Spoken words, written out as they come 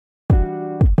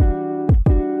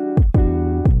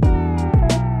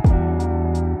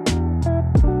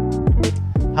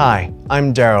Hi,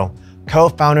 I'm Daryl,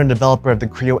 co-founder and developer of the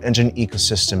Creo engine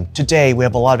ecosystem. Today, we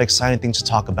have a lot of exciting things to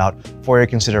talk about for your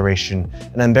consideration,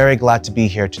 and I'm very glad to be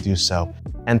here to do so.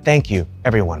 And thank you,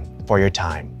 everyone, for your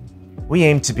time. We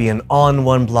aim to be an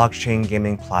all-in-one blockchain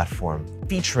gaming platform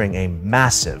featuring a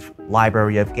massive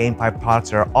library of GameFi products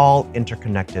that are all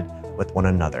interconnected with one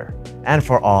another, and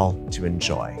for all to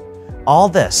enjoy. All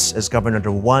this is governed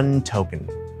under one token,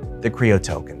 the Creo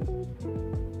token.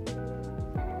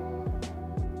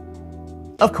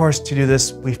 Of course, to do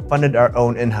this, we funded our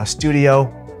own in-house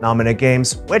studio, Nomina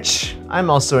Games, which I'm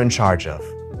also in charge of.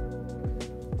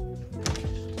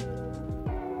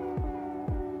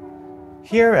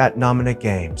 Here at Nomina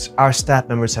Games, our staff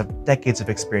members have decades of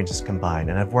experiences combined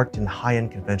and have worked in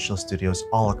high-end conventional studios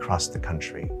all across the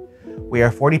country. We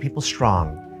are 40 people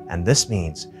strong, and this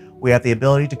means we have the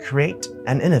ability to create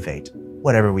and innovate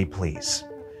whatever we please.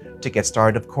 To get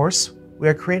started, of course, we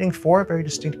are creating 4 very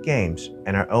distinct games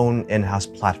and our own in-house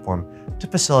platform to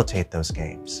facilitate those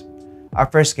games. Our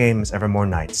first game is Evermore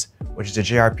Nights, which is a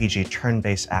JRPG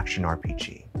turn-based action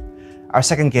RPG. Our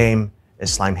second game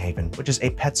is Slime Haven, which is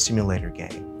a pet simulator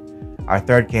game. Our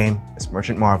third game is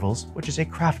Merchant Marvels, which is a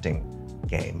crafting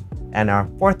game. And our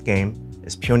fourth game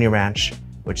is Peony Ranch,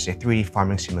 which is a 3D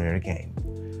farming simulator game.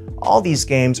 All these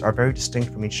games are very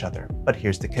distinct from each other, but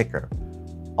here's the kicker.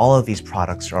 All of these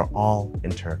products are all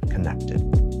interconnected.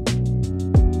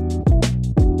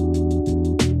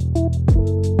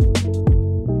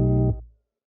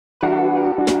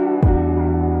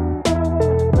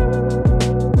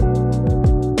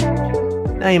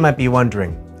 Now you might be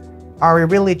wondering, are we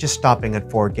really just stopping at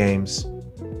 4 games?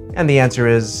 And the answer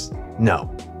is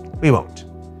no, we won't.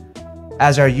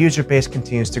 As our user base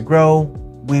continues to grow,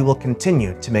 we will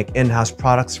continue to make in-house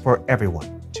products for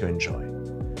everyone to enjoy.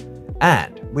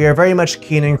 And we are very much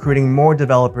keen on recruiting more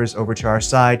developers over to our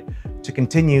side to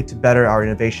continue to better our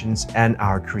innovations and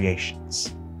our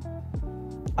creations.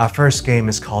 Our first game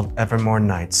is called Evermore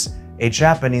Nights, a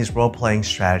Japanese role-playing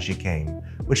strategy game,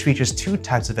 which features 2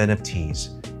 types of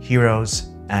NFTs,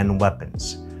 heroes and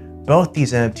weapons. Both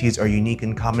these NFTs are unique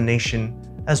in combination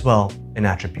as well in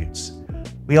attributes.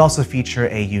 We also feature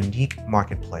a unique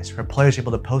marketplace where players are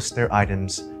able to post their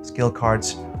items, skill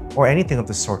cards, or anything of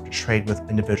the sort to trade with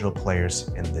individual players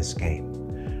in this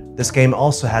game. This game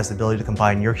also has the ability to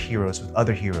combine your heroes with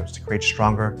other heroes to create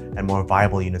stronger and more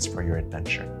viable units for your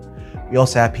adventure. We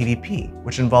also have PvP,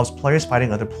 which involves players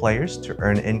fighting other players to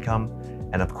earn income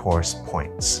and, of course,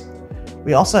 points.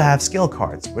 We also have skill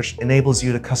cards, which enables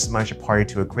you to customize your party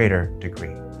to a greater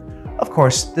degree. Of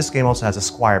course, this game also has a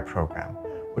Squire program,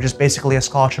 which is basically a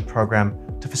scholarship program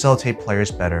to facilitate players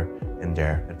better in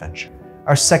their adventure.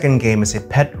 Our second game is a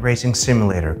pet racing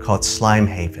simulator called Slime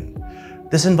Haven.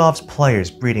 This involves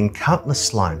players breeding countless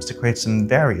slimes to create some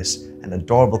various and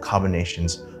adorable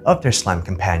combinations of their slime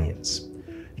companions.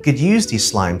 You could use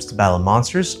these slimes to battle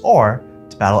monsters or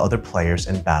to battle other players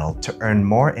in battle to earn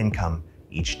more income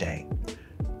each day.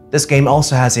 This game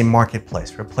also has a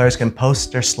marketplace where players can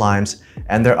post their slimes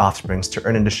and their offsprings to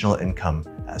earn additional income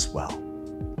as well.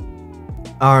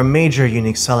 Our major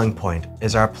unique selling point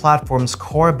is our platform's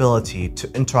core ability to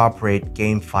interoperate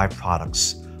GameFi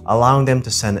products, allowing them to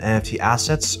send NFT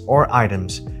assets or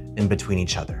items in between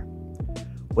each other.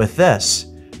 With this,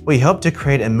 we hope to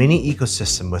create a mini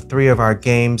ecosystem with 3 of our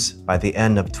games by the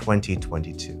end of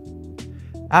 2022.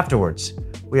 Afterwards,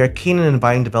 we are keen on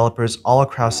inviting developers all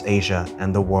across Asia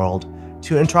and the world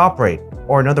to interoperate,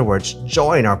 or in other words,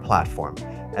 join our platform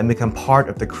and become part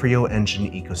of the Creo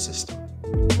engine ecosystem.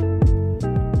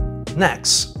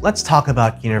 Next, let's talk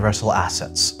about universal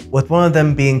assets, with one of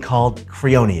them being called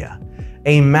Creonia,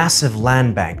 a massive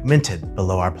land bank minted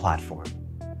below our platform.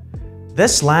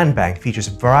 This land bank features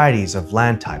varieties of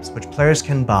land types which players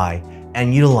can buy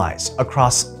and utilize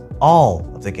across all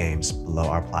of the games below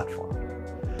our platform.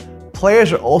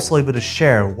 Players are also able to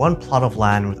share one plot of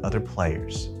land with other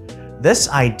players. This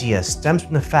idea stems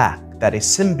from the fact that a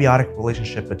symbiotic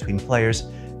relationship between players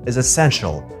is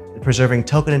essential in preserving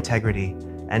token integrity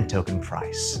and token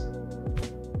price.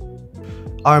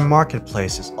 Our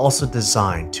marketplace is also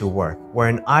designed to work where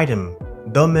an item,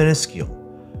 though minuscule,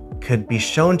 could be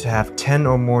shown to have 10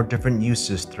 or more different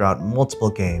uses throughout multiple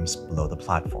games below the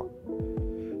platform.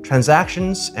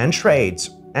 Transactions and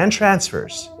trades and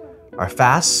transfers are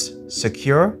fast,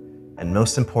 secure, and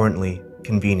most importantly,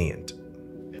 convenient.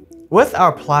 With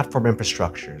our platform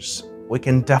infrastructures, we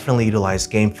can definitely utilize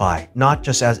GameFi not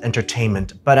just as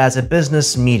entertainment, but as a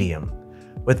business medium,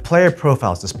 with player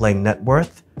profiles displaying net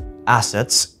worth,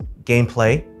 assets,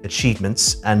 gameplay,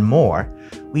 achievements, and more.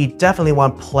 We definitely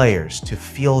want players to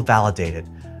feel validated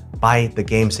by the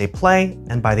games they play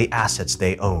and by the assets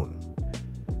they own.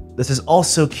 This is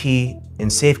also key in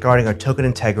safeguarding our token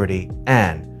integrity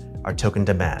and our token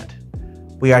demand.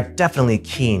 We are definitely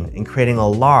keen in creating a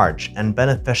large and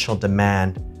beneficial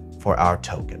demand for our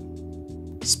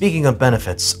token. Speaking of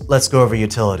benefits, let's go over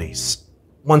utilities.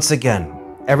 Once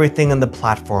again, everything on the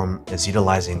platform is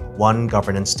utilizing one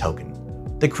governance token,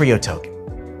 the Creo token.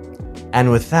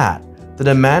 And with that, the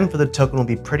demand for the token will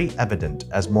be pretty evident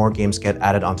as more games get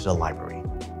added onto the library.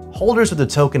 Holders of the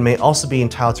token may also be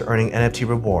entitled to earning NFT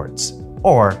rewards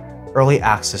or early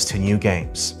access to new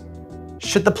games.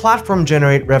 Should the platform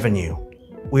generate revenue,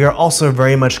 we are also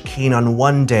very much keen on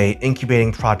one day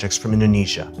incubating projects from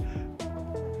Indonesia.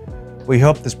 We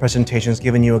hope this presentation has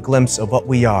given you a glimpse of what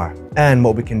we are and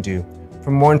what we can do.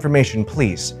 For more information,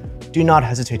 please do not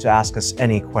hesitate to ask us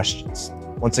any questions.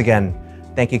 Once again,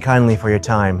 thank you kindly for your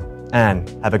time and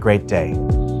have a great day.